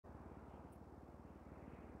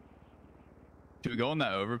Should we go on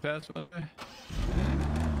that overpass way?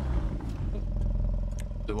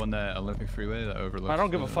 The one that Olympic Freeway that overlooks. I don't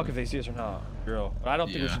give a fuck if they see us or not, girl. I don't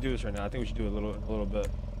think we Yeah. should do this right now. I think we should do it a little bit.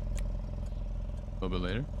 A little bit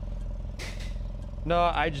later. No,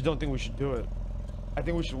 I just don't think we should do it. I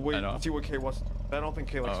think we should wait I know. and see what Kay wants to do. I don't think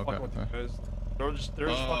Kay likes fucking with you guys. They're just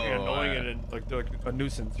fucking annoying and like they're like a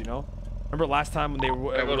nuisance, you know? Remember last time when they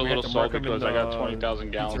were I got a little salt because I got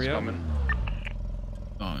 20,000 gallons coming.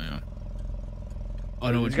 Oh yeah.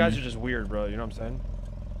 I know These guys are just weird, bro. You know what I'm saying?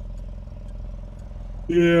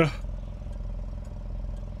 Yeah.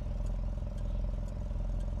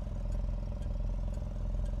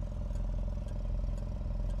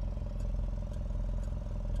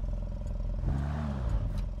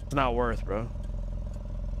 It's not worth, bro.